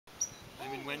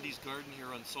in Wendy's garden here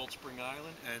on Salt Spring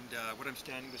Island, and what I'm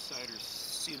standing beside are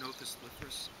Ceanothus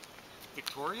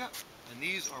Victoria, and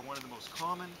these are one of the most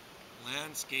common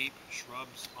landscape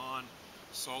shrubs on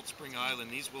Salt Spring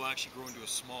Island. These will actually grow into a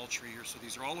small tree here, so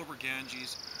these are all over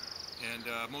Ganges, and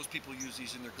most people use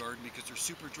these in their garden because they're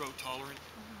super drought tolerant.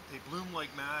 They bloom like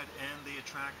mad and they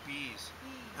attract bees.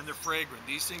 And they're fragrant.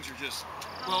 These things are just,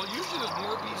 well, usually there's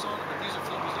more bees on them, but these are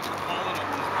filled with different pollen on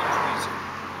these big trees.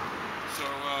 So,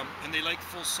 and they like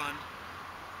full sun.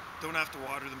 Don't have to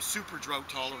water them. Super drought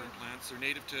tolerant plants. They're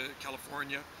native to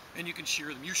California, and you can shear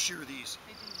them. You shear these.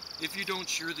 I do. If you don't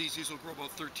shear these will grow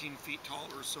about 13 feet tall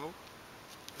or so.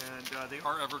 And they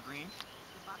are evergreen.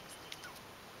 The bucks.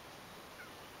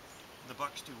 The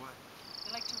bucks do what?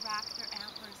 They like to rack their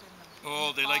antlers in them.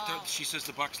 Oh, they like to, she says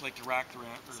the bucks like to rack their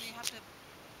antlers. So you have to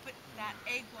put that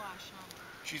egg wash on them.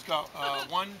 She's got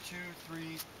 1, 2,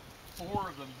 3, 4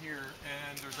 of them here,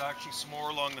 and there's actually some more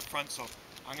along the front, so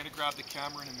I'm going to grab the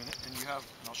camera in a minute, and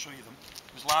I'll show you them.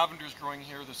 There's lavenders growing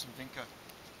here, there's some vinca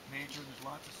major, there's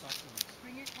lots of succulents.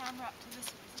 Bring your camera up to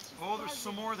this. Oh, there's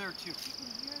some more there too. You can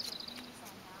hear the bees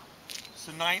on that one. It's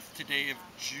the 9th today of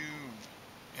June,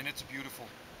 and it's a beautiful,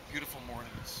 beautiful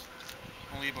morning. It's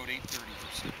only about 8:30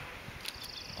 or so.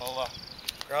 I'll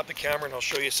grab the camera and I'll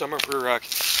show you some of her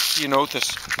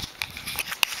Ceanothus.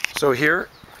 So here.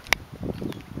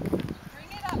 Bring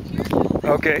it up here, Jill.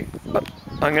 Okay,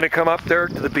 I'm going to come up there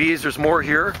to the bees. There's more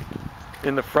here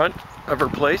in the front of her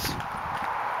place.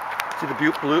 See the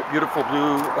beautiful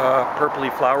blue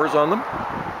purpley flowers on them.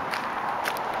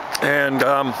 And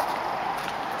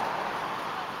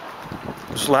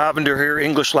there's lavender here,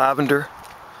 English lavender.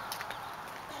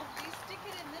 If you stick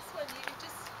it in this one, it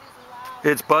just is loud.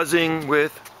 It's buzzing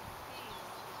with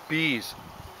bees.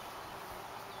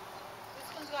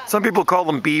 This one's got Some people call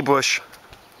them bee bush.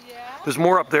 Yeah. There's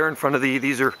more up there in front of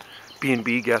these are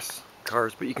B&B guest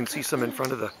cars, but you can see some in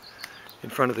front of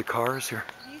the cars here.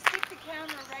 You stick the camera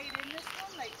right in this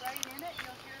one, like right in it,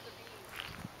 you'll hear the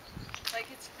bees. Like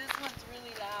this one's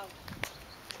really loud.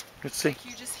 Let's see. Like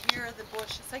you just hear the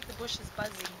bush. It's like the bush is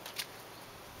buzzing.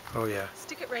 Oh yeah.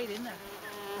 Stick it right in there.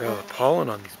 Oh, the pollen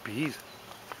on these bees.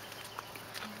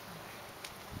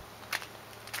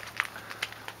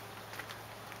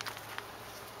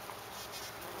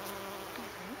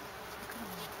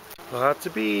 Lots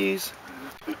of bees.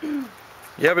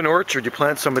 You have an orchard, you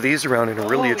plant some of these around and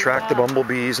it'll really attract the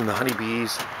bumblebees and the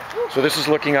honeybees. So this is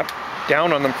looking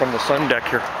down on them from the sun deck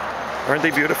here. Aren't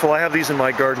they beautiful? I have these in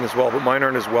my garden as well, but mine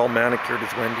aren't as well manicured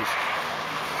as Wendy's.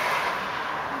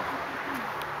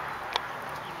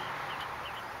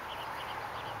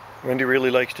 Wendy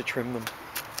really likes to trim them.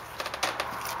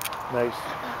 Nice.